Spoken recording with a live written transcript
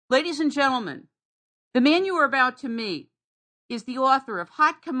Ladies and gentlemen, the man you are about to meet is the author of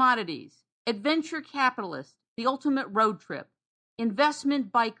Hot Commodities, Adventure Capitalist, The Ultimate Road Trip,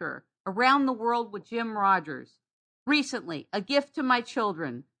 Investment Biker, Around the World with Jim Rogers. Recently, A Gift to My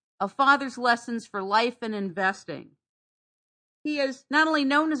Children, A Father's Lessons for Life and Investing. He is not only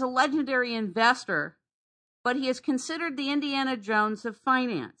known as a legendary investor, but he is considered the Indiana Jones of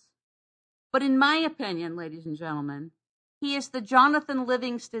finance. But in my opinion, ladies and gentlemen, he is the Jonathan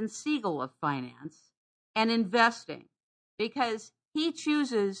Livingston Seagull of finance and investing, because he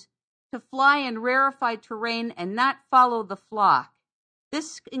chooses to fly in rarefied terrain and not follow the flock.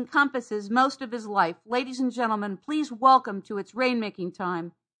 This encompasses most of his life. Ladies and gentlemen, please welcome to It's Rainmaking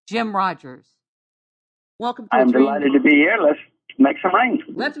Time, Jim Rogers. Welcome to I'm delighted to be here. Let's make some rain.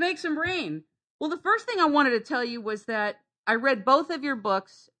 Let's make some rain. Well, the first thing I wanted to tell you was that I read both of your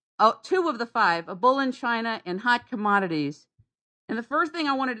books, 2 of the 5, A Bull in China and Hot Commodities. And the first thing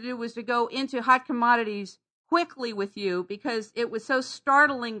I wanted to do was to go into Hot Commodities quickly with you, because it was so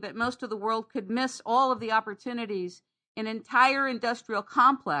startling that most of the world could miss all of the opportunities, an entire industrial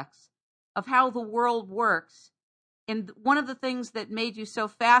complex of how the world works. And one of the things that made you so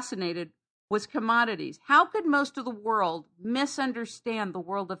fascinated was commodities. How could most of the world misunderstand the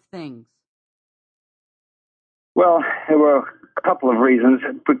world of things? Well, there were a couple of reasons.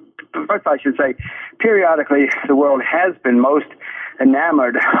 But first, I should say, periodically, the world has been most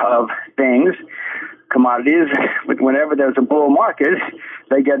enamored of things, commodities. But whenever there's a bull market,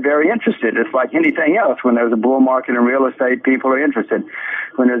 they get very interested. It's like anything else. When there's a bull market in real estate, people are interested.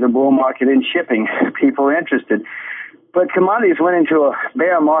 When there's a bull market in shipping, people are interested. But commodities went into a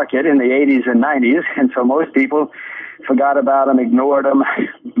bear market in the 80s and 90s, and so most people forgot about them, ignored them.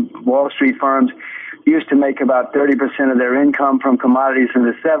 Wall Street firms used to make about 30% of their income from commodities in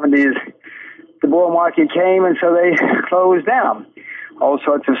the 70s. The bull market came, and so they closed down. All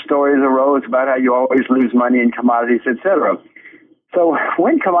sorts of stories arose about how you always lose money in commodities, etc. So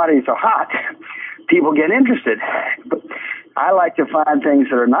when commodities are hot, people get interested. But I like to find things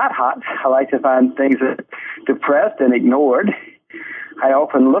that are not hot. I like to find things that are depressed and ignored. I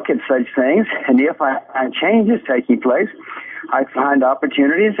often look at such things, and if I find changes taking place, I find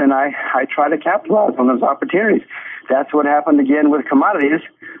opportunities, and I try to capitalize on those opportunities. That's what happened again with commodities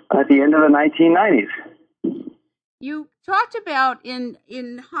at the end of the 1990s. You talked about in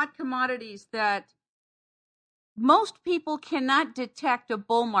Hot Commodities that most people cannot detect a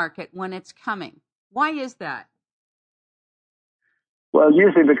bull market when it's coming. Why is that? Well,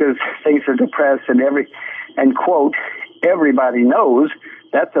 usually because things are depressed and quote, everybody knows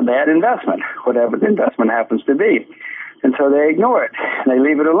that's a bad investment, whatever the investment happens to be. And so they ignore it. They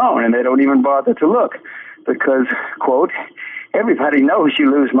leave it alone, and they don't even bother to look because, quote, everybody knows you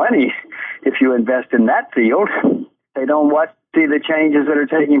lose money if you invest in that field. They don't see the changes that are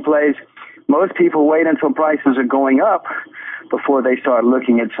taking place. Most people wait until prices are going up before they start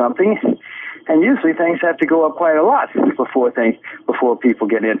looking at something. And usually things have to go up quite a lot before people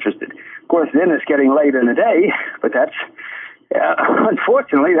get interested. Of course, then it's getting late in the day, but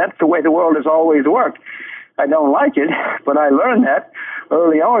unfortunately, that's the way the world has always worked. I don't like it, but I learned that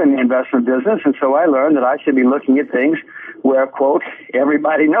early on in the investment business, and so I learned that I should be looking at things where, quote,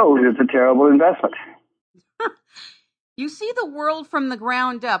 everybody knows it's a terrible investment. You see the world from the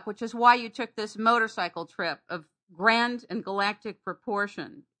ground up, which is why you took this motorcycle trip of grand and galactic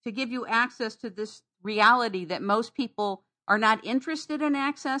proportion, to give you access to this reality that most people are not interested in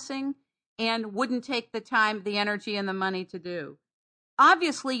accessing and wouldn't take the time, the energy, and the money to do.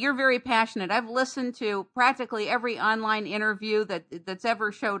 Obviously, you're very passionate. I've listened to practically every online interview that's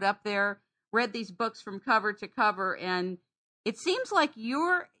ever showed up there, read these books from cover to cover, and it seems like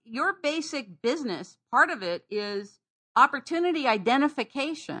your basic business, part of it is opportunity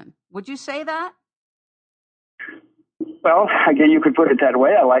identification. Would you say that? Well, again, you could put it that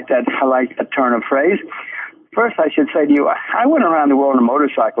way. I like that turn of phrase. First, I should say to you, I went around the world on a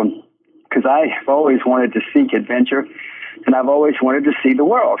motorcycle because I've always wanted to seek adventure, and I've always wanted to see the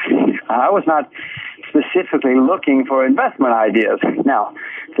world. I was not specifically looking for investment ideas. Now,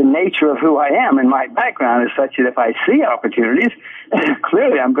 the nature of who I am and my background is such that if I see opportunities,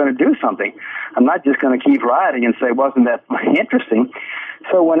 clearly I'm going to do something. I'm not just going to keep riding and say, wasn't that interesting?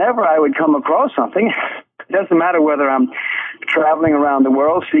 So whenever I would come across something, it doesn't matter whether I'm traveling around the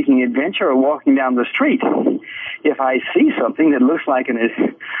world seeking adventure or walking down the street. If I see something that looks like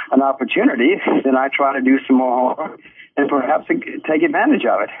an opportunity, then I try to do some more and perhaps take advantage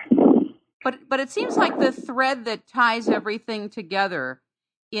of it. But it seems like the thread that ties everything together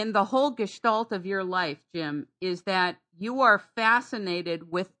in the whole gestalt of your life, Jim, is that you are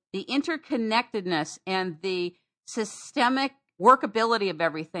fascinated with the interconnectedness and the systemic workability of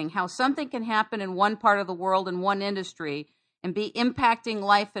everything, how something can happen in one part of the world in one industry and be impacting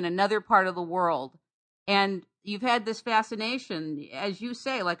life in another part of the world. And you've had this fascination, as you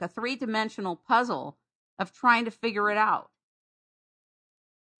say, like a three-dimensional puzzle of trying to figure it out.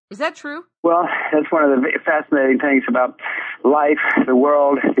 Is that true? Well, that's one of the fascinating things about life, the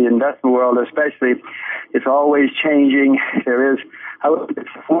world, the investment world especially. It's always changing. There is, I would say, it's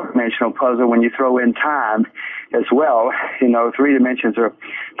a four-dimensional puzzle when you throw in time as well. You know, three dimensions are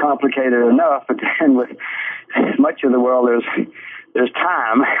complicated enough, but then with much of the world, there's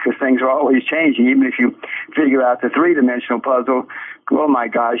time, because things are always changing. Even if you figure out the three-dimensional puzzle, oh my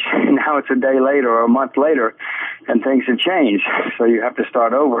gosh, now it's a day later or a month later, and things have changed. So you have to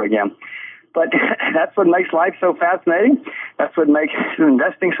start over again. But that's what makes life so fascinating. That's what makes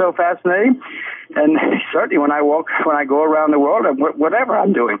investing so fascinating. And certainly when I go around the world, whatever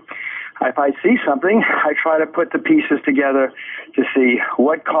I'm doing, if I see something, I try to put the pieces together to see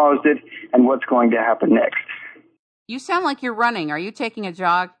what caused it and what's going to happen next. You sound like you're running. Are you taking a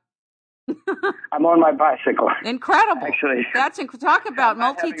jog? I'm on my bicycle. Incredible. Actually. Talk about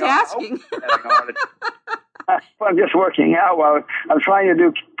multitasking. I'm just working out while I'm trying to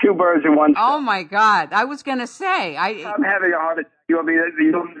do two birds in one stone. Oh, my God. I was going to say. I'm having a heart attack. You'll be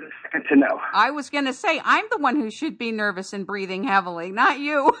the second to know. I was going to say, I'm the one who should be nervous and breathing heavily, not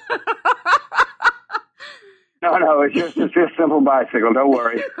you. No, it's just a simple bicycle. Don't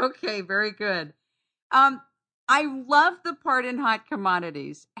worry. Okay, very good. I love the part in Hot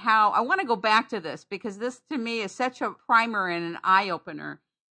Commodities, how I want to go back to this because this to me is such a primer and an eye-opener.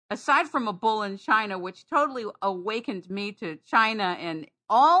 Aside from a bull in China, which totally awakened me to China and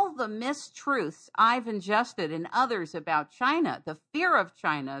all the mistruths I've ingested and others about China, the fear of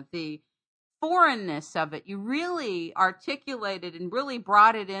China, the foreignness of it, you really articulated and really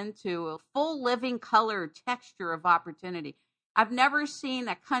brought it into a full living color texture of opportunity. I've never seen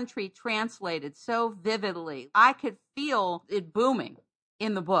a country translated so vividly. I could feel it booming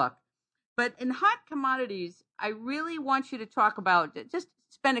in the book. But in Hot Commodities, I really want you to talk about, just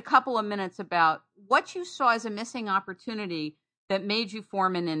spend a couple of minutes about what you saw as a missing opportunity that made you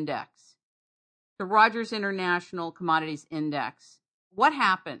form an index, the Rogers International Commodities Index. What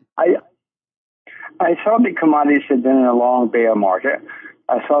happened? I saw that commodities had been in a long bear market.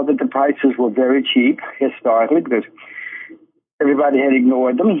 I saw that the prices were very cheap historically because everybody had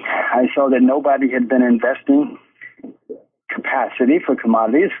ignored them. I saw that nobody had been investing capacity for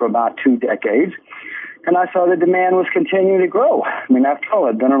commodities for about 2 decades. And I saw the demand was continuing to grow. I mean, after all,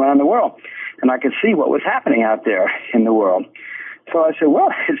 I'd been around the world, and I could see what was happening out there in the world. So I said, well,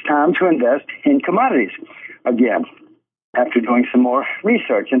 it's time to invest in commodities again, after doing some more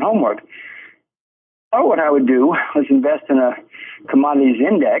research and homework. So what I would do was invest in a commodities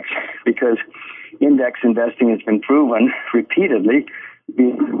index, because index investing has been proven repeatedly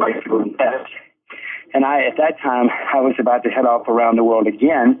being the way to invest. And at that time, I was about to head off around the world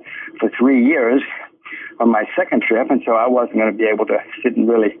again for 3 years on my second trip, and so I wasn't going to be able to sit and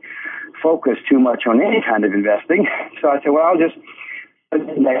really focus too much on any kind of investing. So I said, well, I'll just put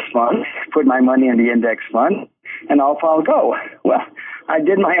the index fund, put my money in the index fund, and off I'll go. Well, I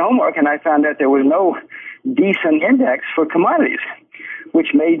did my homework, and I found that there was no decent index for commodities, which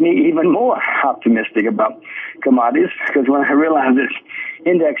made me even more optimistic about commodities, because when I realized this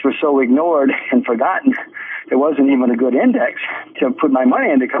index was so ignored and forgotten, there wasn't even a good index to put my money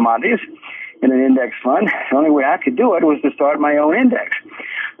into commodities in an index fund. The only way I could do it was to start my own index.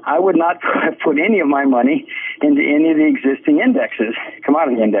 I would not put any of my money into any of the existing indexes,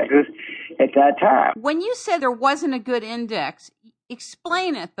 commodity indexes, at that time. When you said there wasn't a good index,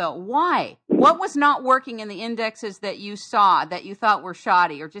 explain it, though. Why? What was not working in the indexes that you saw that you thought were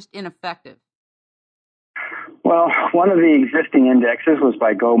shoddy or just ineffective? Well, one of the existing indexes was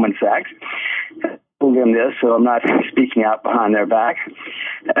by Goldman Sachs. I told them this, so I'm not speaking out behind their back.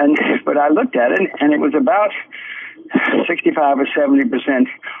 But I looked at it, and it was about 65 or 70%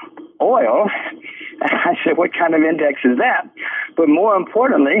 oil. I said, what kind of index is that? But more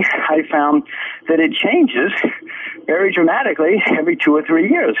importantly, I found that it changes very dramatically every 2 or 3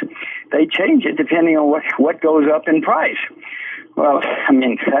 years. They change it depending on what goes up in price. Well, I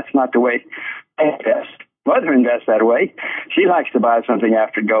mean, that's not the way I invest. Mother invests that way. She likes to buy something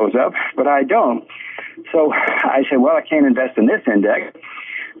after it goes up, but I don't. So I said, well, I can't invest in this index,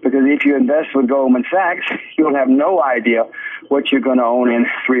 because if you invest with Goldman Sachs, you'll have no idea what you're going to own in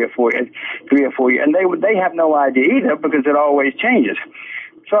 3 or 4 years. And they have no idea either, because it always changes.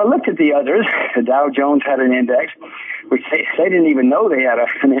 So I looked at the others. The Dow Jones had an index, which they didn't even know they had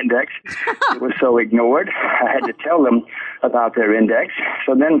an index. It was so ignored. I had to tell them about their index.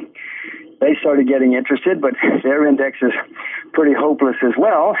 So then They started getting interested, but their index is pretty hopeless as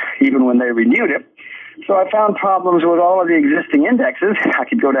well, even when they renewed it. So I found problems with all of the existing indexes. I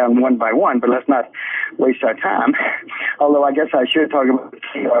could go down one by one, but let's not waste our time. Although I guess I should talk about the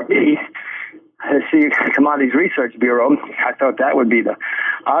CRB, the Commodities Research Bureau. I thought that would be the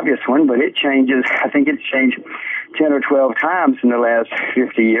obvious one, but it changes. I think it's changed 10 or 12 times in the last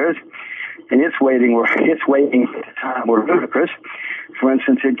 50 years. And its weighting time were ludicrous. For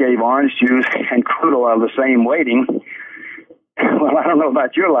instance, it gave orange juice and crude oil the same weighting. Well, I don't know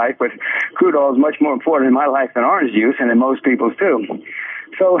about your life, but crude oil is much more important in my life than orange juice, and in most people's too.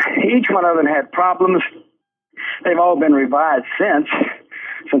 So each one of them had problems. They've all been revised since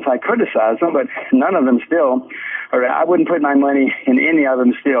I criticized them, but none of them still, or I wouldn't put my money in any of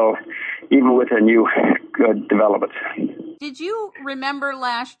them still, even with their new good developments. Did you remember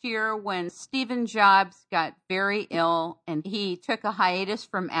last year when Stephen Jobs got very ill and he took a hiatus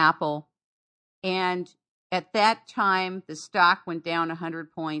from Apple, and at that time the stock went down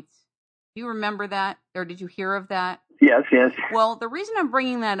 100 points? Do you remember that, or did you hear of that? Yes. Well, the reason I'm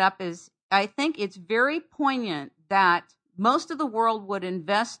bringing that up is I think it's very poignant that most of the world would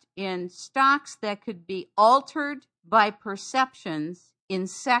invest in stocks that could be altered by perceptions in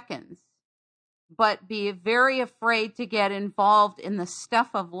seconds, but be very afraid to get involved in the stuff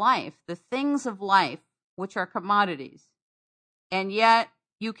of life, the things of life, which are commodities. And yet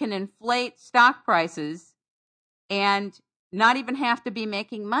you can inflate stock prices and not even have to be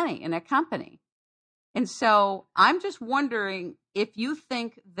making money in a company. And so I'm just wondering if you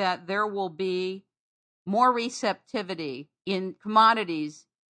think that there will be more receptivity in commodities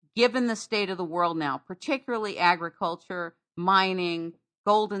given the state of the world now, particularly agriculture, mining,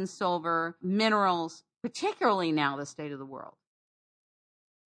 gold and silver, minerals, particularly now the state of the world.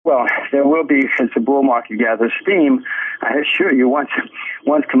 Well, there will be, as the bull market gathers steam. I assure you, once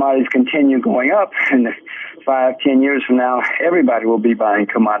commodities continue going up, in 5-10 years from now, everybody will be buying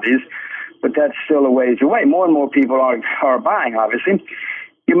commodities. But that's still a ways away. More and more people are buying, obviously.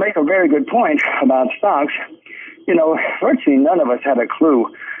 You make a very good point about stocks. You know, virtually none of us had a clue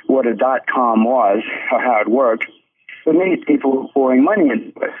what a .com was or how it worked. But many people were pouring money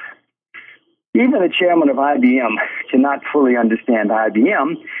into it. Even the chairman of IBM cannot fully understand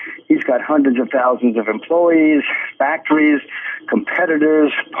IBM. He's got hundreds of thousands of employees, factories,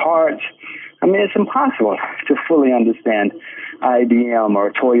 competitors, parts. I mean, it's impossible to fully understand IBM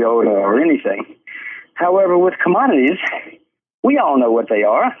or Toyota or anything. However, with commodities, we all know what they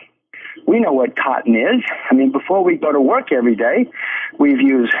are. We know what cotton is. I mean, before we go to work every day, we've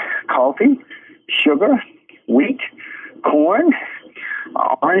used coffee, sugar, wheat, corn,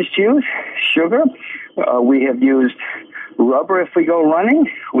 orange juice, sugar. We have used rubber if we go running.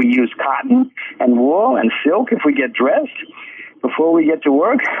 We use cotton and wool and silk if we get dressed. Before we get to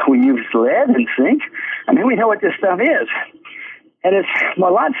work, we use lead and zinc. I mean, we know what this stuff is. And it's a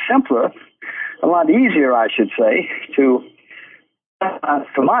lot simpler, a lot easier, I should say, to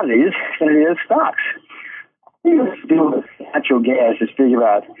commodities than it is stocks. All you have to do with natural gas is figure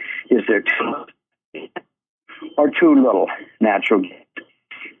out, is there too much or too little natural gas?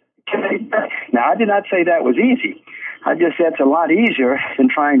 Now, I did not say that was easy. I just said it's a lot easier than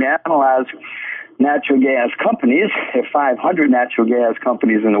trying to analyze natural gas companies. There are 500 natural gas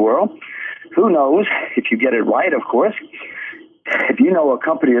companies in the world. Who knows, if you get it right, of course. If you know a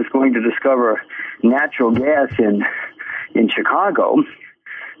company is going to discover natural gas in Chicago,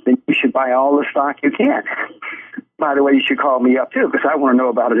 then you should buy all the stock you can. By the way, you should call me up, too, because I want to know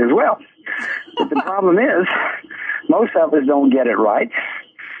about it as well. But the problem is, most of us don't get it right.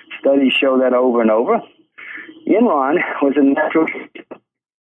 Studies show that over and over. Enron was a natural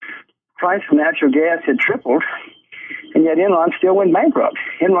price of natural gas had tripled, and yet Enron still went bankrupt.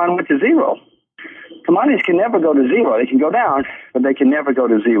 Enron went to zero. Commodities can never go to zero. They can go down, but they can never go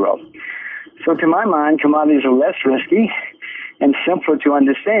to zero. So to my mind, commodities are less risky and simpler to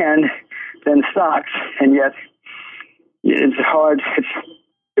understand than stocks, and yet it's hard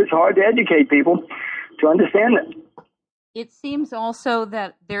to educate people to understand it. It seems also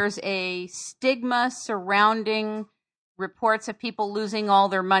that there's a stigma surrounding reports of people losing all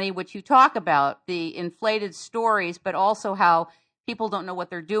their money, which you talk about, the inflated stories, but also how people don't know what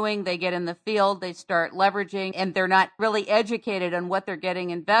they're doing. They get in the field, they start leveraging, and they're not really educated on what they're getting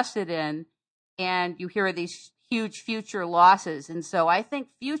invested in. And you hear these huge future losses. And so I think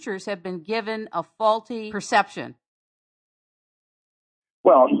futures have been given a faulty perception.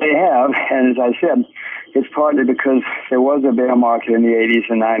 Well, they have, and as I said, it's partly because there was a bear market in the 80s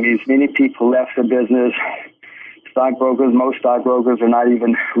and 90s. Many people left the business. Most stockbrokers are not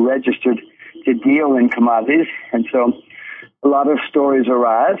even registered to deal in commodities, and so a lot of stories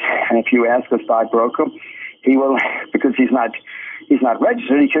arise, and if you ask a stockbroker, he will, because he's not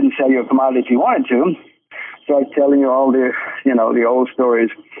registered, he couldn't sell you a commodity if he wanted to, start telling you all the old stories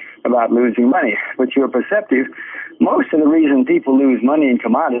about losing money. But you're perceptive. Most of the reason people lose money in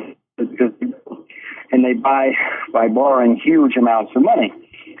commodities is because they buy by borrowing huge amounts of money.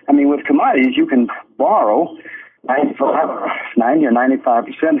 I mean, with commodities, you can borrow 90 or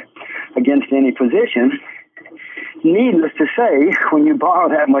 95% against any position. Needless to say, when you borrow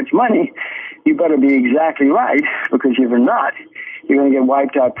that much money, you better be exactly right, because if you're not, you're going to get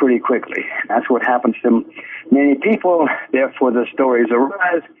wiped out pretty quickly. That's what happens to many people. Therefore, the stories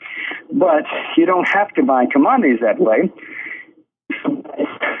arise. But you don't have to buy commodities that way.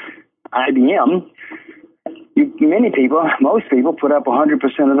 IBM, most people put up 100%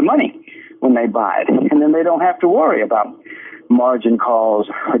 of the money when they buy it, and then they don't have to worry about margin calls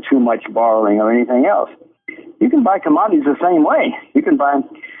or too much borrowing or anything else. You can buy commodities the same way. You can buy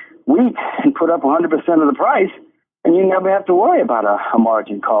wheat and put up 100% of the price, and you never have to worry about a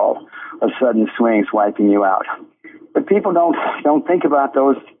margin call or sudden swings wiping you out. But people don't think about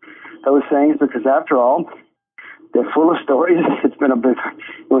those things, because after all, they're full of stories. It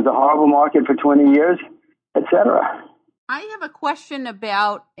was a horrible market for 20 years, etc. I have a question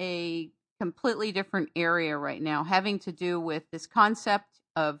about a completely different area right now, having to do with this concept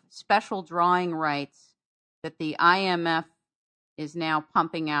of special drawing rights that the IMF is now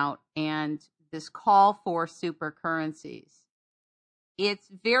pumping out, and this call for super currencies. It's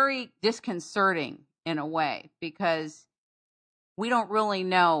very disconcerting in a way, because we don't really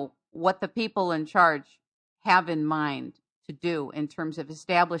know what the people in charge have in mind to do in terms of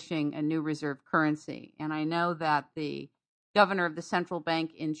establishing a new reserve currency. And I know that the governor of the central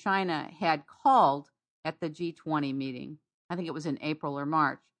bank in China had called at the G20 meeting, I think it was in April or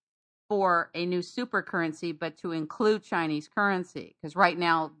March, for a new super currency, but to include Chinese currency, because right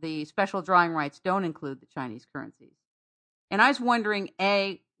now the special drawing rights don't include the Chinese currencies. And I was wondering,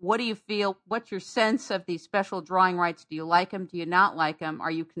 A, what do you feel? What's your sense of these special drawing rights? Do you like them? Do you not like them?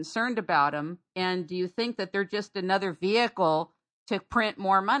 Are you concerned about them? And do you think that they're just another vehicle to print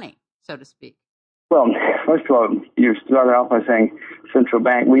more money, so to speak? Well, first of all, you started off by saying central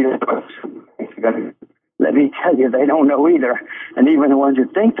bank. We don't. Let me tell you, they don't know either. And even the ones who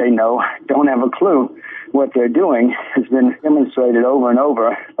think they know don't have a clue. What they're doing has been demonstrated over and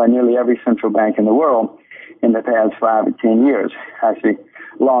over by nearly every central bank in the world in the past 5 or 10 years. Actually,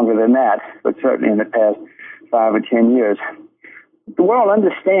 longer than that, but certainly in the past 5 or 10 years. The world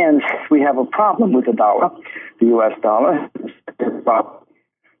understands we have a problem with the dollar, the U.S. dollar.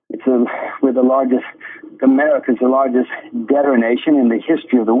 We're the largest, America's the largest debtor nation in the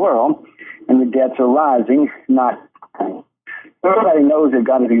history of the world, and the debts are rising, not declining. Everybody knows they've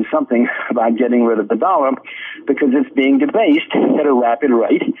got to do something about getting rid of the dollar, because it's being debased at a rapid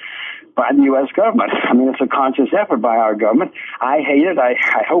rate by the U.S. government. I mean, it's a conscious effort by our government. I hate it. I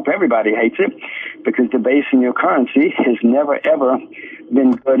hope everybody hates it, because debasing your currency has never, ever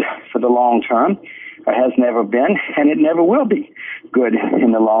been good for the long term. It has never been, and it never will be good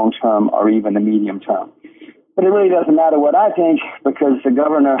in the long term or even the medium term. But it really doesn't matter what I think, because the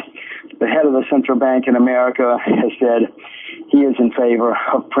governor, the head of the central bank in America, has said he is in favor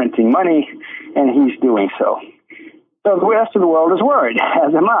of printing money, and he's doing so. So the rest of the world is worried,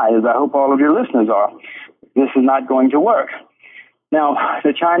 as am I, as I hope all of your listeners are. This is not going to work. Now,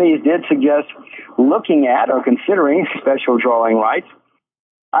 the Chinese did suggest looking at or considering special drawing rights.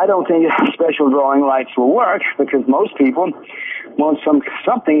 I don't think special drawing rights will work, because most people want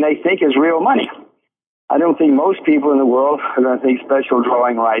something they think is real money. I don't think most people in the world are going to think special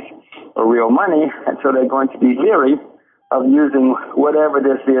drawing rights are real money, and so they're going to be leery of using whatever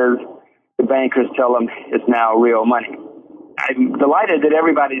this is the bankers tell them is now real money. I'm delighted that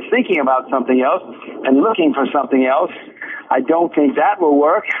everybody's thinking about something else and looking for something else. I don't think that will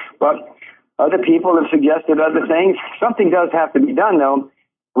work, but other people have suggested other things. Something does have to be done, though.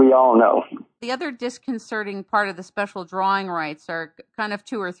 We all know. The other disconcerting part of the special drawing rights are kind of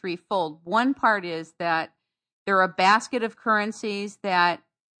 2 or 3-fold. One part is that there are a basket of currencies that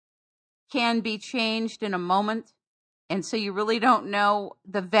can be changed in a moment, and so you really don't know.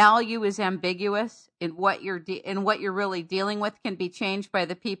 The value is ambiguous in what you're really dealing with. Can be changed by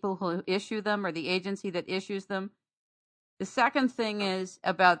the people who issue them or the agency that issues them. The second thing is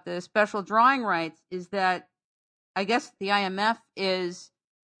about the special drawing rights is that I guess the IMF is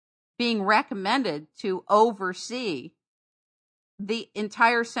being recommended to oversee the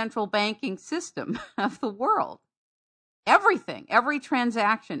entire central banking system of the world. Everything, every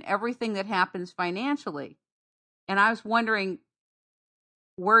transaction, everything that happens financially. And I was wondering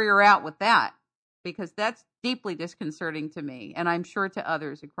where you're at with that. because that's deeply disconcerting to me, and I'm sure to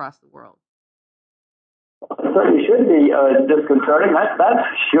others across the world. It certainly should be disconcerting. That's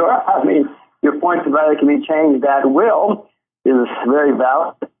sure. I mean, your point about it can be changed at will is very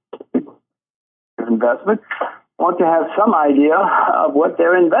valid. Investment want to have some idea of what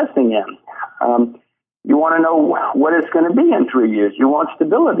they're investing in. You want to know what it's going to be in 3 years. You want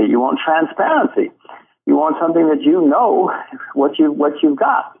stability. You want transparency. You want something that you know what you've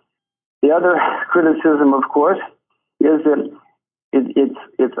got. The other criticism, of course, is that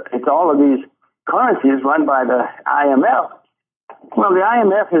it's all of these currencies run by the IMF. Well, the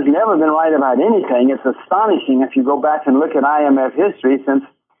IMF has never been right about anything. It's astonishing if you go back and look at IMF history since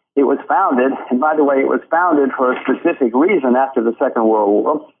it was founded. And by the way, it was founded for a specific reason after the Second World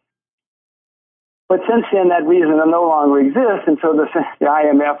War. But since then, that reason no longer exists. And so the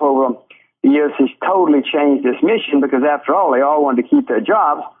IMF over the years has totally changed its mission because, after all, they all wanted to keep their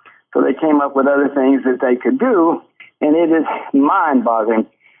jobs. So they came up with other things that they could do. And it is mind-boggling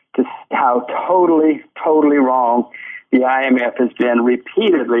to see how totally, totally wrong the IMF has been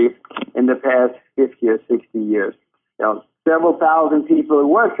repeatedly in the past 50 or 60 years. You know, several thousand people who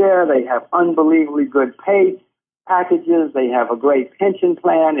work there. They have unbelievably good pay packages. They have a great pension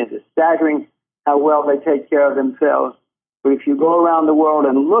plan. It is staggering how well they take care of themselves. But if you go around the world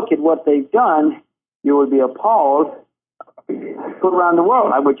and look at what they've done, you would be appalled. Go around the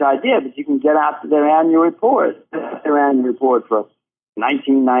world, which I did, but you can get out to their annual report for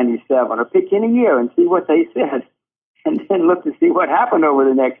 1997, or pick any year and see what they said, and then look to see what happened over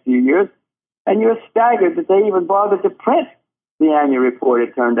the next few years. And you're staggered that they even bothered to print the annual report.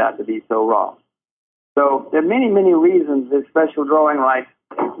 It turned out to be so wrong. So there are many, many reasons that special drawing rights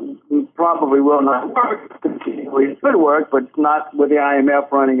probably will not work. It could work, but not with the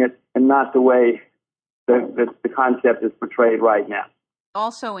IMF running it and not the way the concept is portrayed right now.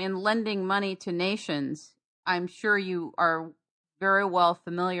 Also, in lending money to nations, I'm sure you are very well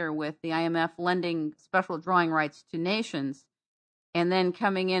familiar with the IMF lending special drawing rights to nations and then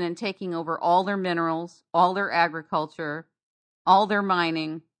coming in and taking over all their minerals, all their agriculture, all their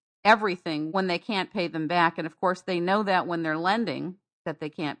mining, everything when they can't pay them back. And of course, they know that when they're lending that they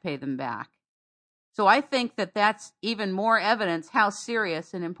can't pay them back. So I think that that's even more evidence how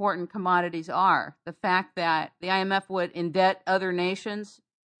serious and important commodities are. The fact that the IMF would indebt other nations,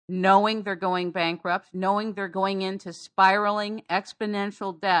 knowing they're going bankrupt, knowing they're going into spiraling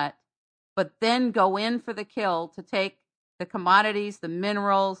exponential debt, but then go in for the kill to take the commodities, the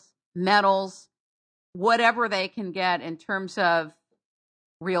minerals, metals, whatever they can get in terms of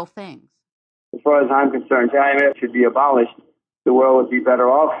real things. As far as I'm concerned, the IMF should be abolished. The world would be better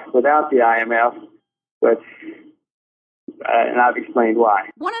off without the IMF. But and I've explained why.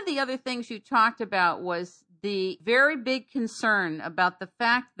 One of the other things you talked about was the very big concern about the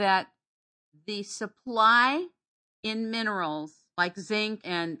fact that the supply in minerals like zinc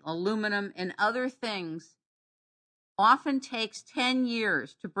and aluminum and other things often takes 10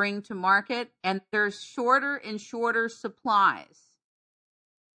 years to bring to market, and there's shorter and shorter supplies.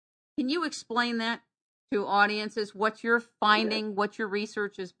 Can you explain that to audiences, what you're finding, what your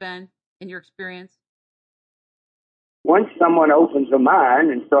research has been in your experience? Once someone opens a mine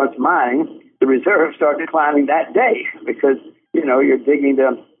and starts mining, the reserves start declining that day because, you're digging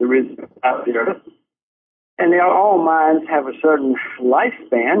the reserves out of the earth. And all mines have a certain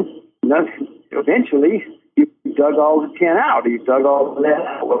lifespan. Eventually, you dug all the tin out, or you dug all the lead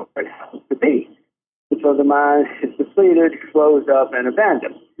out, whatever it happens to be. And so the mine is depleted, closed up, and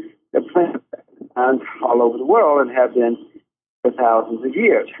abandoned. There are plenty of mines all over the world and have been for thousands of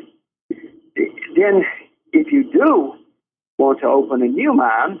years. Then, if you do want to open a new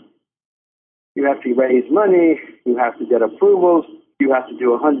mine, you have to raise money, you have to get approvals, you have to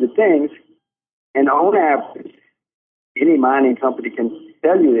do 100 things. And on average, any mining company can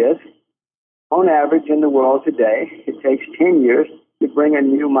tell you this, on average in the world today, it takes 10 years to bring a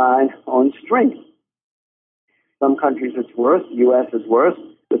new mine on stream. Some countries it's worse, the U.S. is worse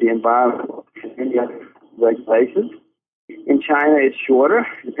with the environmental and any other regulations. In China, it's shorter,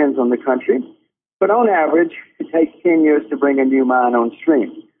 depends on the country. But on average, it takes 10 years to bring a new mine on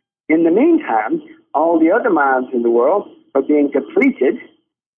stream. In the meantime, all the other mines in the world are being depleted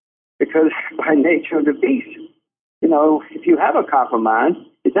because by nature of the beast. If you have a copper mine,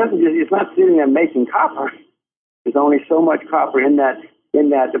 it's not sitting there making copper. There's only so much copper in that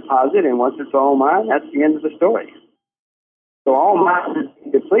deposit, and once it's all mined, that's the end of the story. So all mines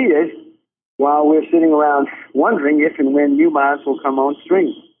are depleted while we're sitting around wondering if and when new mines will come on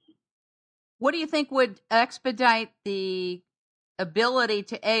stream. What do you think would expedite the ability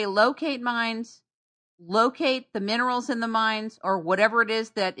to, A, locate mines, locate the minerals in the mines or whatever it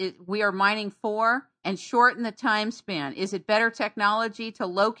is that we are mining for and shorten the time span? Is it better technology to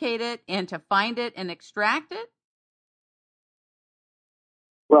locate it and to find it and extract it?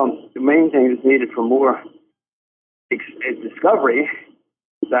 Well, the main thing that's needed for more discovery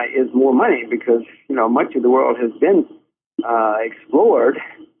is more money, because much of the world has been explored.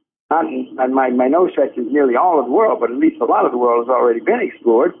 Not my no stretch is nearly all of the world, but at least a lot of the world has already been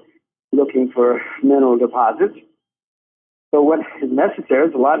explored, looking for mineral deposits. So what is necessary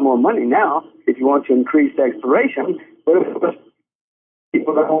is a lot more money now if you want to increase exploration. But if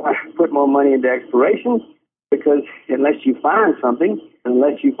people don't want to put more money into exploration, because unless you find something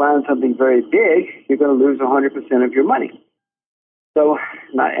very big, you're going to lose 100% of your money. So,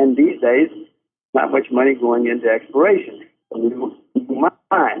 and these days, not much money going into exploration. New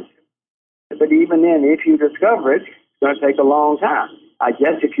mines. But even then, if you discover it, it's going to take a long time. I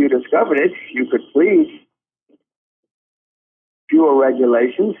guess if you discovered it, you could please fewer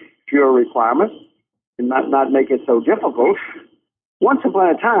regulations, fewer requirements, and not make it so difficult. Once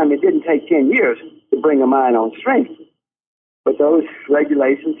upon a time, it didn't take 10 years to bring a mine on stream. But those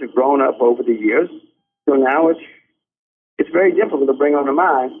regulations have grown up over the years, so now it's very difficult to bring on a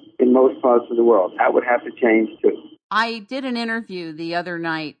mine in most parts of the world. That would have to change too. I did an interview the other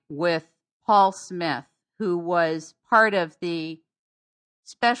night with Paul Smith, who was part of the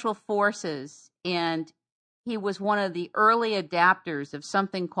Special Forces, and he was one of the early adapters of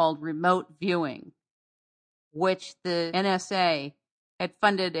something called remote viewing, which the NSA had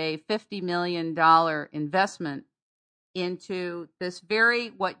funded a $50 million investment into this very,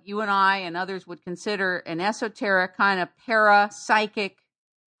 what you and I and others would consider an esoteric kind of parapsychic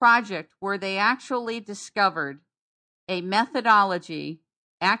project, where they actually discovered a methodology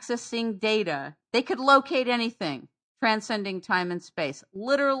accessing data. They could locate anything, transcending time and space,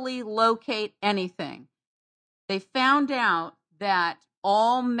 literally locate anything. They found out that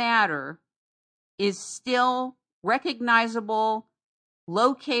all matter is still recognizable,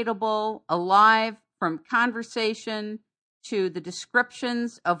 locatable, alive, from conversation to the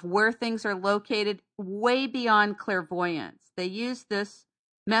descriptions of where things are located, way beyond clairvoyance. They use this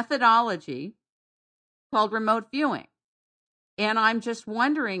methodology called remote viewing. And I'm just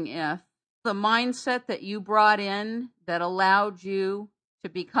wondering if the mindset that you brought in that allowed you to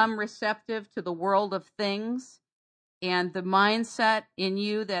become receptive to the world of things, and the mindset in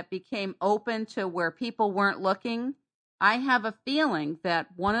you that became open to where people weren't looking, I have a feeling that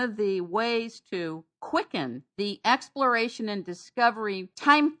one of the ways to quicken the exploration and discovery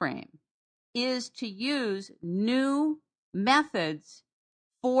time frame is to use new methods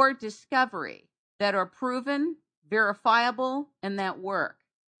for discovery that are proven, verifiable, and that work.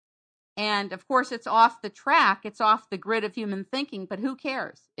 And of course, it's off the track, it's off the grid of human thinking, but who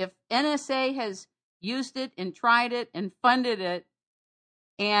cares? If NSA has used it and tried it and funded it,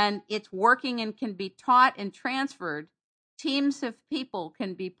 and it's working and can be taught and transferred, teams of people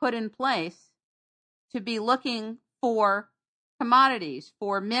can be put in place to be looking for commodities,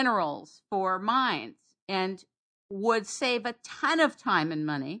 for minerals, for mines, and would save a ton of time and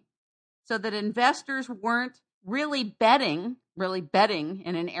money so that investors weren't really betting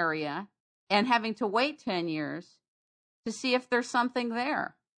in an area and having to wait 10 years to see if there's something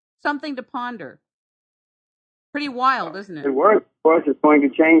there. Something to ponder. Pretty wild, isn't it? It works. Of course, it's going to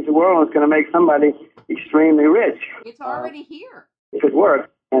change the world. It's going to make somebody extremely rich. It's already here. If it works.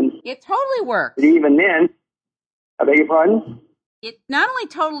 And it totally works. But even then, I beg your pardon? It not only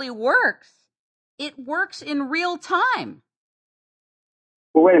totally works, it works in real time.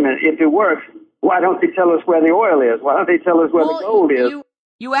 Well, wait a minute. If it works, why don't they tell us where the oil is? Why don't they tell us where the gold is?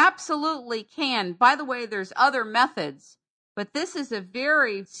 You absolutely can. By the way, there's other methods, but this is a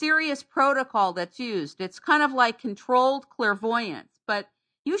very serious protocol that's used. It's kind of like controlled clairvoyance, but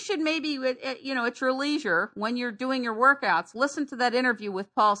you should maybe, at your leisure, when you're doing your workouts, listen to that interview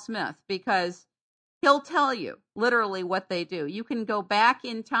with Paul Smith, because he'll tell you literally what they do. You can go back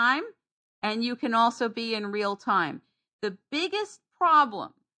in time, and you can also be in real time. The biggest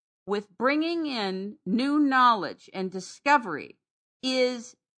problem with bringing in new knowledge and discovery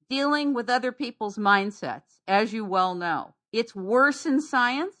is dealing with other people's mindsets, as you well know. It's worse in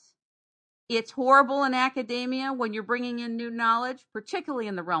science. It's horrible in academia when you're bringing in new knowledge, particularly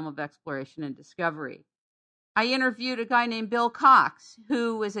in the realm of exploration and discovery. I interviewed a guy named Bill Cox,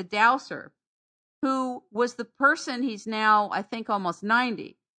 who is a dowser, who was the person, he's now, I think, almost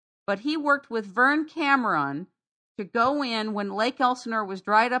 90, but he worked with Vern Cameron to go in when Lake Elsinore was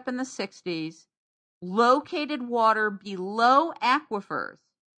dried up in the 60s, located water below aquifers.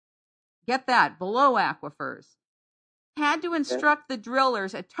 Get that, below aquifers. had to instruct the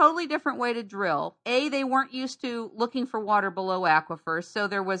drillers a totally different way to drill. A, they weren't used to looking for water below aquifers, so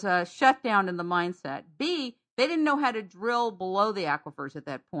there was a shutdown in the mindset. B, they didn't know how to drill below the aquifers at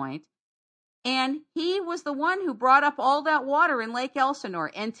that point. And he was the one who brought up all that water in Lake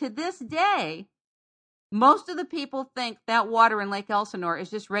Elsinore. And to this day, most of the people think that water in Lake Elsinore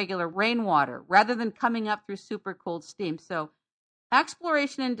is just regular rainwater rather than coming up through super cold steam. So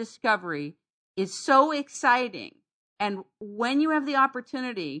exploration and discovery is so exciting. And when you have the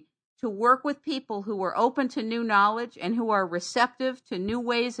opportunity to work with people who are open to new knowledge and who are receptive to new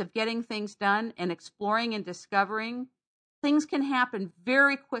ways of getting things done and exploring and discovering, things can happen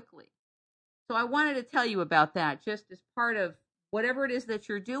very quickly. So I wanted to tell you about that just as part of whatever it is that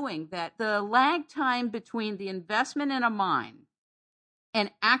you're doing, that the lag time between the investment in a mine and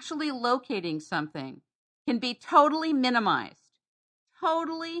actually locating something can be totally minimized.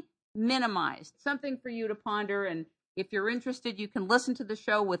 Totally minimized. Something for you to ponder. And if you're interested, you can listen to the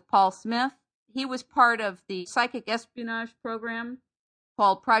show with Paul Smith. He was part of the psychic espionage program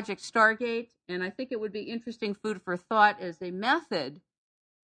called Project Stargate. And I think it would be interesting food for thought as a method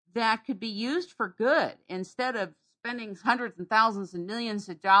that could be used for good instead of spending hundreds and thousands and millions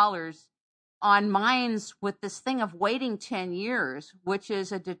of dollars on mines with this thing of waiting 10 years, which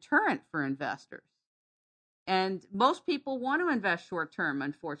is a deterrent for investors. And most people want to invest short-term,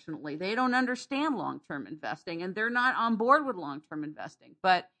 unfortunately. They don't understand long-term investing, and they're not on board with long-term investing.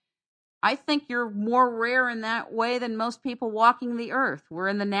 But I think you're more rare in that way than most people walking the earth. We're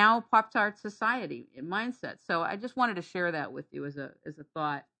in the now Pop-Tart society mindset. So I just wanted to share that with you as a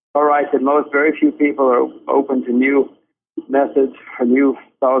thought. All right, that very few people are open to new methods or new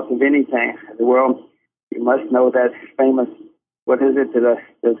thoughts of anything in the world. You must know that famous, what is it, that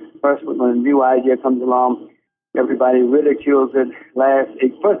the first when a new idea comes along, everybody ridicules it, laughs.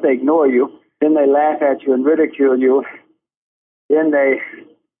 First they ignore you, then they laugh at you and ridicule you, then they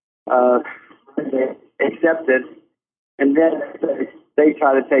accept it, and then they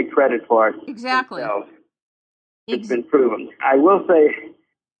try to take credit for it. Exactly. Themselves. It's been proven. I will say,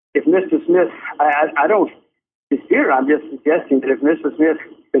 if Mr. Smith, I don't dispute it, I'm just suggesting that if Mr. Smith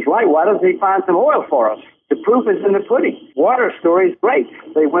is right, why doesn't he find some oil for us? The proof is in the pudding. Water story is great.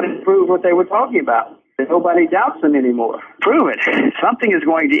 They went and proved what they were talking about. And nobody doubts them anymore. Prove it. Something is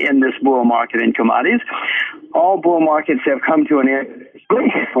going to end this bull market in commodities. All bull markets have come to an end,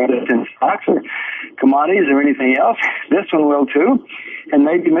 whether it's in stocks or commodities or anything else. This one will too. And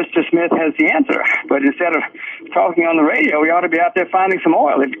maybe Mr. Smith has the answer. But instead of talking on the radio, we ought to be out there finding some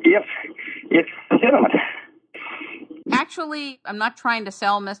oil if it's legitimate. Actually, I'm not trying to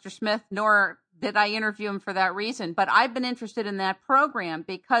sell Mr. Smith, nor did I interview him for that reason. But I've been interested in that program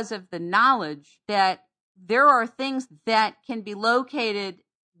because of the knowledge that there are things that can be located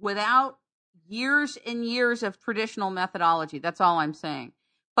without years and years of traditional methodology. That's all I'm saying.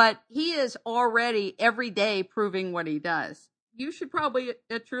 But he is already every day proving what he does. You should probably,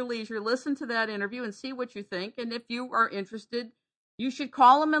 at your leisure, listen to that interview and see what you think. And if you are interested, you should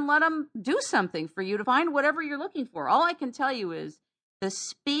call him and let him do something for you to find whatever you're looking for. All I can tell you is the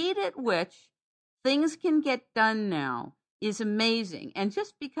speed at which things can get done now is amazing. And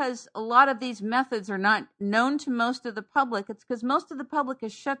just because a lot of these methods are not known to most of the public, it's because most of the public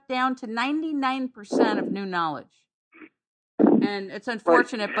is shut down to 99% of new knowledge. And it's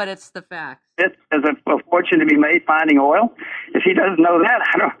unfortunate, but it's the fact. There's a fortune to be made finding oil. If he doesn't know that,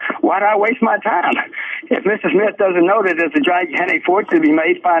 why do I waste my time? If Mr. Smith doesn't know that there's a gigantic fortune to be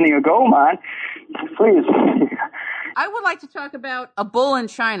made finding a gold mine, please. I would like to talk about a bull in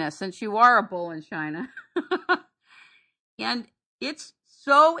China, since you are a bull in China. And it's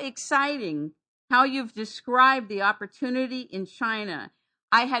so exciting how you've described the opportunity in China.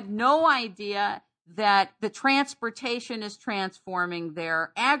 I had no idea that the transportation is transforming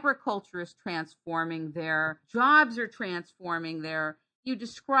there, agriculture is transforming there, jobs are transforming there. You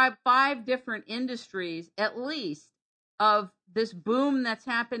described 5 different industries, at least, of this boom that's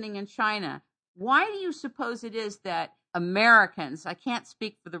happening in China. Why do you suppose it is that Americans, I can't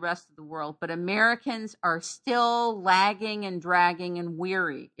speak for the rest of the world, but Americans are still lagging and dragging and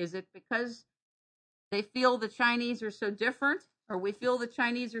weary? Is it because they feel the Chinese are so different? Or we feel the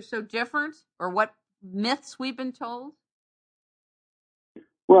Chinese are so different? Or what myths we've been told?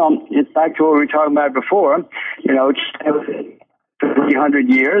 Well, it's back to what we were talking about before. China was 300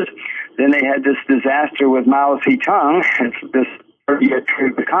 years. Then they had this disaster with Mao Zedong, this 30-year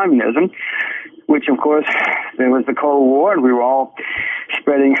period of communism, which, of course, there was the Cold War, and we were all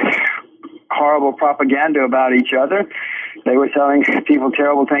spreading horrible propaganda about each other. They were telling people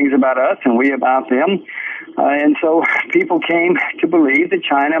terrible things about us and we about them. And so people came to believe that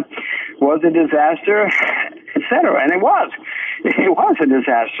China was a disaster etc. And it was. It was a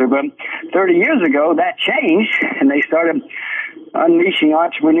disaster. But 30 years ago, that changed, and they started unleashing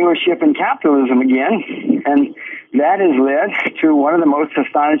entrepreneurship and capitalism again, and that has led to one of the most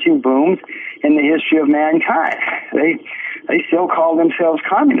astonishing booms in the history of mankind. They still call themselves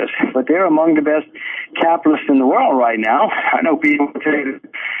communists, but they're among the best capitalists in the world right now. I know people say that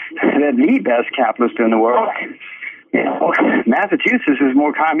they're the best capitalist in the world. You know, Massachusetts is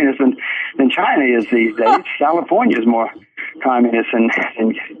more communist than China is these days. California is more communist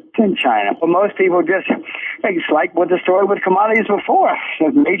than China. But most people just, it's like what the story with commodities before.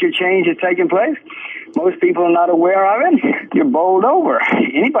 A major change has taken place. Most people are not aware of it. You're bowled over.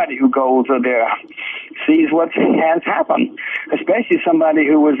 Anybody who goes there sees what has happened, especially somebody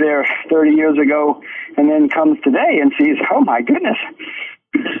who was there 30 years ago and then comes today and sees, oh my goodness,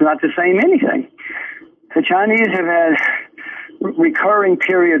 it's not the same anything. The Chinese have had recurring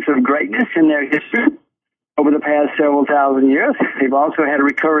periods of greatness in their history over the past several thousand years. They've also had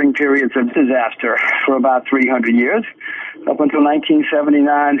recurring periods of disaster for about 300 years. Up until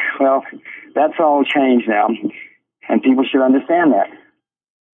 1979, well, that's all changed now, and people should understand that.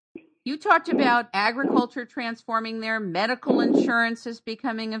 You talked about agriculture transforming there, medical insurance is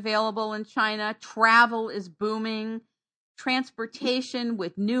becoming available in China, travel is booming, transportation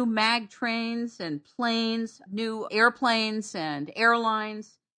with new mag trains and planes, new airplanes and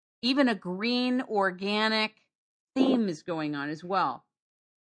airlines, even a green organic theme is going on as well.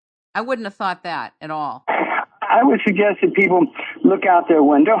 I wouldn't have thought that at all. I would suggest that people look out their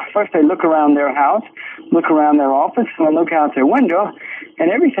window. First, they look around their house, look around their office, and then look out their window.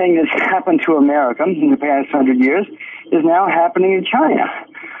 And everything that's happened to America in the past 100 years is now happening in China.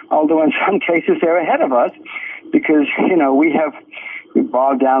 Although in some cases they're ahead of us because, you know, we're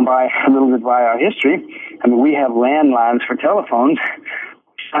bogged down by a little bit by our history. I mean, we have landlines for telephones.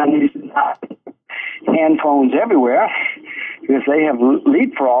 Chinese hand phones everywhere because they have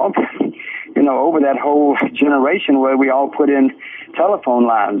leapfrogged, you know, over that whole generation where we all put in telephone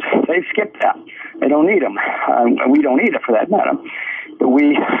lines. They've skipped that. They don't need them. We don't either, for that matter. But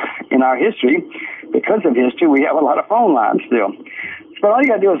we, in our history, because of history, we have a lot of phone lines still. So all you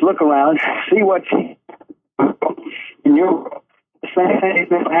got to do is look around, see what's in your same thing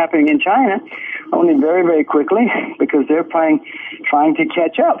that's happening in China, only very, very quickly, because they're trying to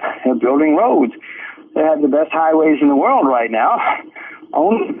catch up. They're building roads. They have the best highways in the world right now.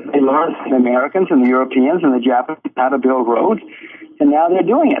 Only they learned, the Americans and the Europeans and the Japanese, how to build roads, and now they're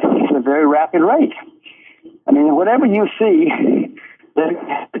doing it at a very rapid rate. I mean, whatever you see, they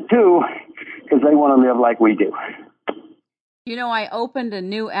do because they want to live like we do. You know, I opened a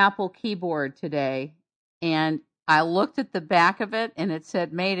new Apple keyboard today, and I looked at the back of it, and it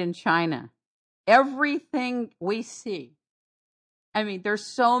said made in China. Everything we see. I mean, there's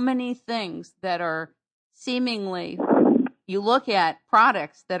so many things that are seemingly, you look at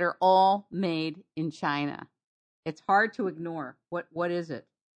products that are all made in China. It's hard to ignore. What is it?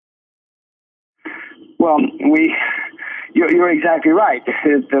 Well, you're exactly right.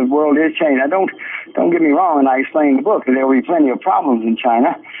 The world is changing. Now, don't get me wrong, and I explain in the book that there will be plenty of problems in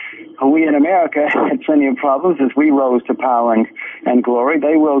China. We in America had plenty of problems as we rose to power and glory.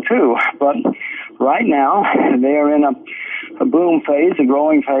 They will too. But right now, they are in a boom phase, a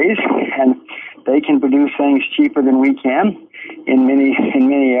growing phase, and they can produce things cheaper than we can in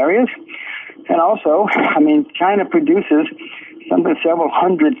many areas. And also, I mean, China produces several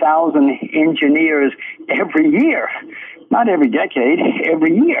 100,000 engineers every year. Not every decade,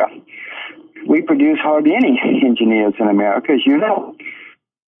 every year. We produce hardly any engineers in America, as you know.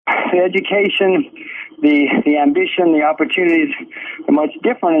 The education, the ambition, the opportunities are much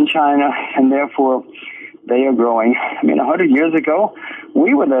different in China, and therefore they are growing. I mean, 100 years ago,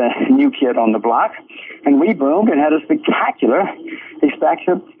 we were the new kid on the block, and we boomed and had a spectacular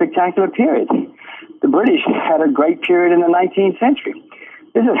period. The British had a great period in the 19th century.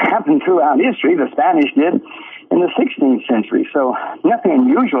 This has happened throughout history. The Spanish did in the 16th century. So nothing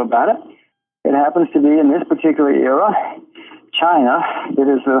unusual about it. It happens to be in this particular era, China, that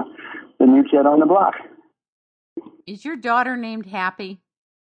is the new kid on the block. Is your daughter named Happy?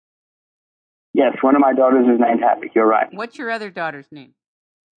 Yes, one of my daughters is named Happy. You're right. What's your other daughter's name?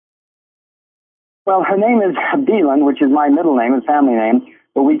 Well, her name is Beelan, which is my middle name and family name,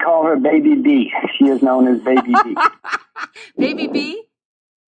 but we call her Baby B. She is known as Baby B. Baby B?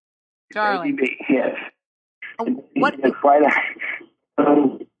 Darling. Baby B, yes. What? It's quite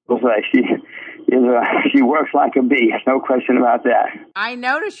she works like a bee. No question about that. I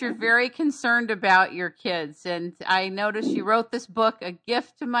notice you're very concerned about your kids, and I notice you wrote this book, A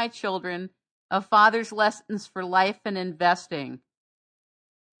Gift to My Children, A Father's Lessons for Life and Investing.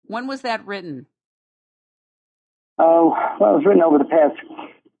 When was that written? Well, it was written over the past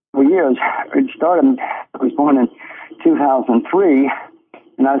 4 years. It started, I was born in 2003,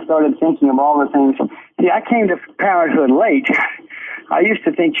 and I started thinking of all the things. See, I came to parenthood late. I used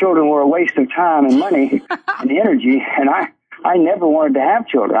to think children were a waste of time and money and energy, and I never wanted to have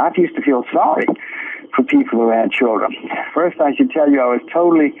children. I used to feel sorry for people who had children. First, I should tell you I was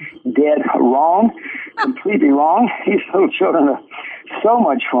totally dead wrong, completely wrong. These little children are so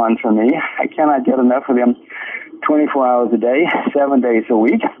much fun for me. I cannot get enough of them 24 hours a day, 7 days a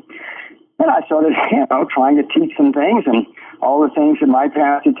week. And I started, trying to teach them things and all the things that my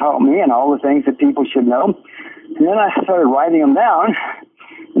parents had taught me and all the things that people should know. And then I started writing them down.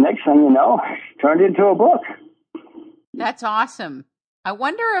 The next thing you know, turned into a book. That's awesome. I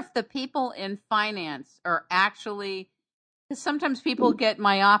wonder if the people in finance are actually, because sometimes people get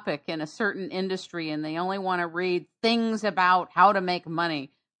myopic in a certain industry and they only want to read things about how to make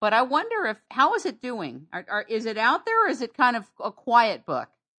money. But I wonder how is it doing? Is it out there, or is it kind of a quiet book?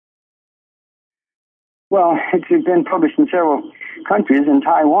 Well, it's been published in several countries. In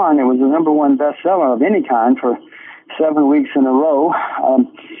Taiwan, it was the #1 bestseller of any kind for 7 weeks in a row.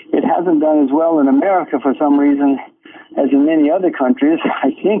 It hasn't done as well in America for some reason as in many other countries. I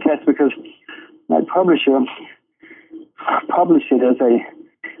think that's because my publisher published it as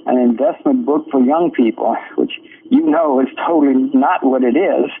an investment book for young people, which is totally not what it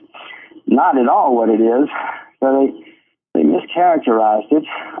is, not at all what it is. So they mischaracterized it.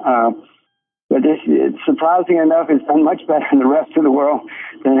 But it's surprising enough, it's done much better in the rest of the world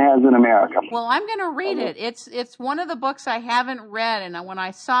than it has in America. Well, I'm going to read it. It's one of the books I haven't read, and when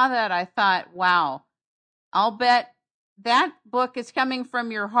I saw that, I thought, wow, I'll bet that book is coming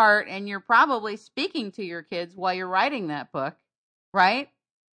from your heart, and you're probably speaking to your kids while you're writing that book, right?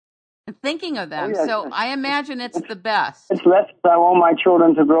 And thinking of them. Yes. So I imagine it's the best. It's lessons I want my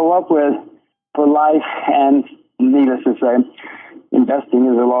children to grow up with for life, and needless to say, investing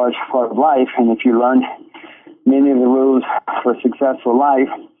is a large part of life, and if you learn many of the rules for a successful life,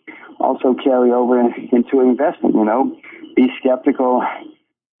 also carry over into investing, Be skeptical,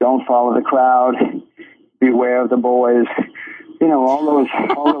 don't follow the crowd, beware of the boys, all those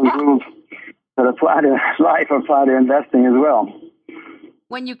rules that apply to life apply to investing as well.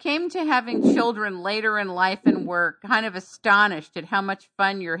 When you came to having children later in life and were kind of astonished at how much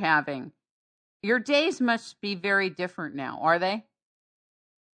fun you're having, your days must be very different now, are they?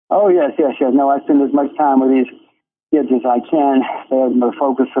 Oh, yes. No, I spend as much time with these kids as I can. They're the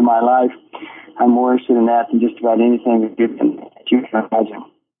focus of my life. I'm more interested in that than just about anything that you can imagine.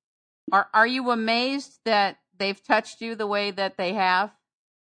 Are you amazed that they've touched you the way that they have?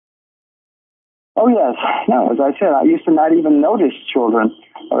 Oh, yes. No, as I said, I used to not even notice children.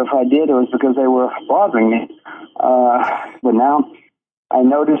 Or if I did, it was because they were bothering me. But now I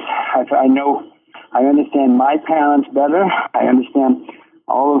notice, I understand my parents better. I understand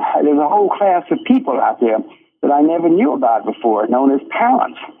there's a whole class of people out there that I never knew about before, known as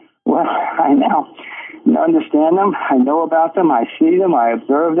parents. Well, I now understand them. I know about them. I see them. I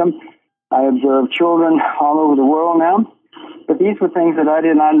observe them. I observe children all over the world now. But these were things that I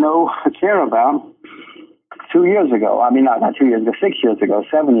did not know or care about 2 years ago. I mean, not 2 years ago, 6 years ago,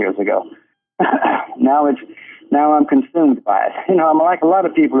 7 years ago. Now I'm consumed by it. I'm like a lot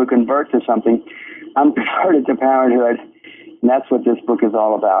of people who convert to something. I'm converted to parenthood, and that's what this book is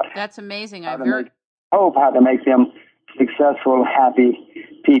all about. That's amazing. How to make them successful, happy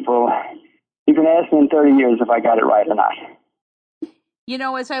people. You can ask me in 30 years if I got it right or not.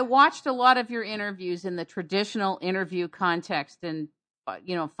 As I watched a lot of your interviews in the traditional interview context and,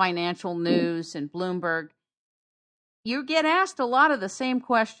 financial news and Bloomberg, you get asked a lot of the same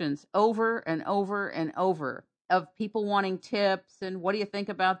questions over and over and over of people wanting tips and what do you think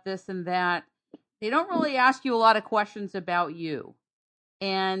about this and that. They don't really ask you a lot of questions about you.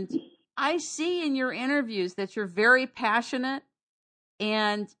 And I see in your interviews that you're very passionate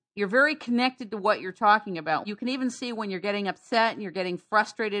and you're very connected to what you're talking about. You can even see when you're getting upset and you're getting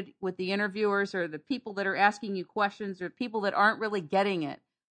frustrated with the interviewers or the people that are asking you questions or people that aren't really getting it,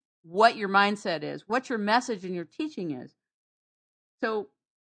 what your mindset is, what your message and your teaching is. So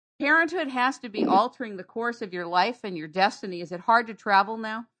parenthood has to be altering the course of your life and your destiny. Is it hard to travel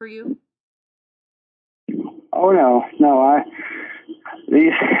now for you? Oh, no.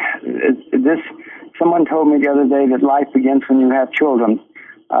 Someone told me the other day that life begins when you have children.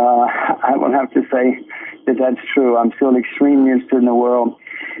 I will have to say that that's true. I'm still extremely interested in the world,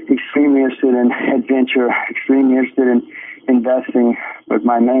 extremely interested in adventure, extremely interested in investing, but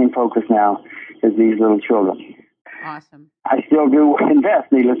my main focus now is these little children. Awesome. I still do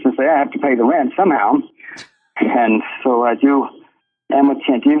invest, needless to say. I have to pay the rent somehow, and so I am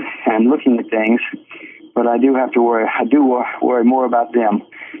attentive and looking at things, but but I do have to worry. I do worry more about them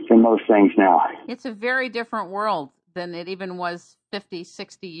than most things now. It's a very different world than it even was 50,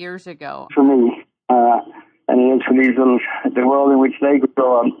 60 years ago. For me, and it is for these little, the world in which they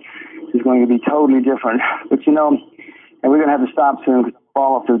grow up is going to be totally different. But you know, and we're going to have to stop soon because I'll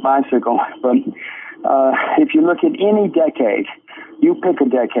fall off this bicycle. But if you look at any decade, you pick a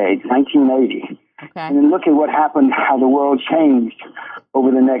decade, 1980, okay, and then look at what happened, how the world changed over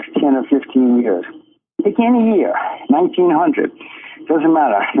the next 10 or 15 years. Pick any year, 1900, doesn't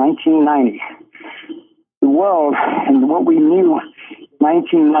matter, 1990. The world and what we knew in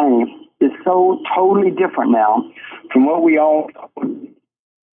 1990 is so totally different now from what we all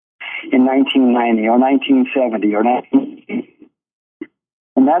in 1990 or 1970 or 1980.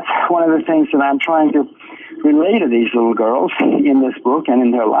 And that's one of the things that I'm trying to relay to these little girls in this book and in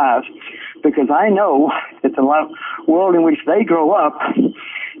their lives, because I know that the world in which they grow up,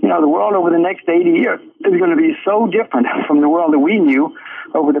 you know, the world over the next 80 years is going to be so different from the world that we knew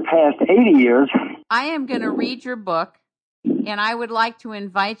over the past 80 years. I am going to read your book, and I would like to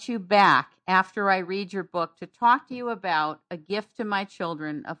invite you back after I read your book to talk to you about A Gift to My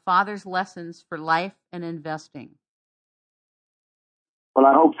Children, A Father's Lessons for Life and Investing. Well,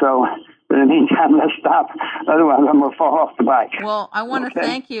 I hope so. But in the meantime, let's stop. Otherwise, I'm going to fall off the bike. Well, I want to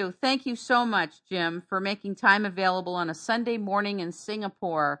thank you. Thank you so much, Jim, for making time available on a Sunday morning in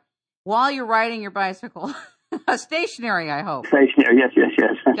Singapore while you're riding your bicycle. Stationary, I hope. Stationary, yes.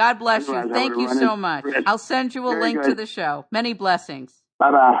 God bless you. Thank you so much. I'll send you a link to the show. Many blessings.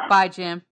 Bye-bye. Bye, Jim.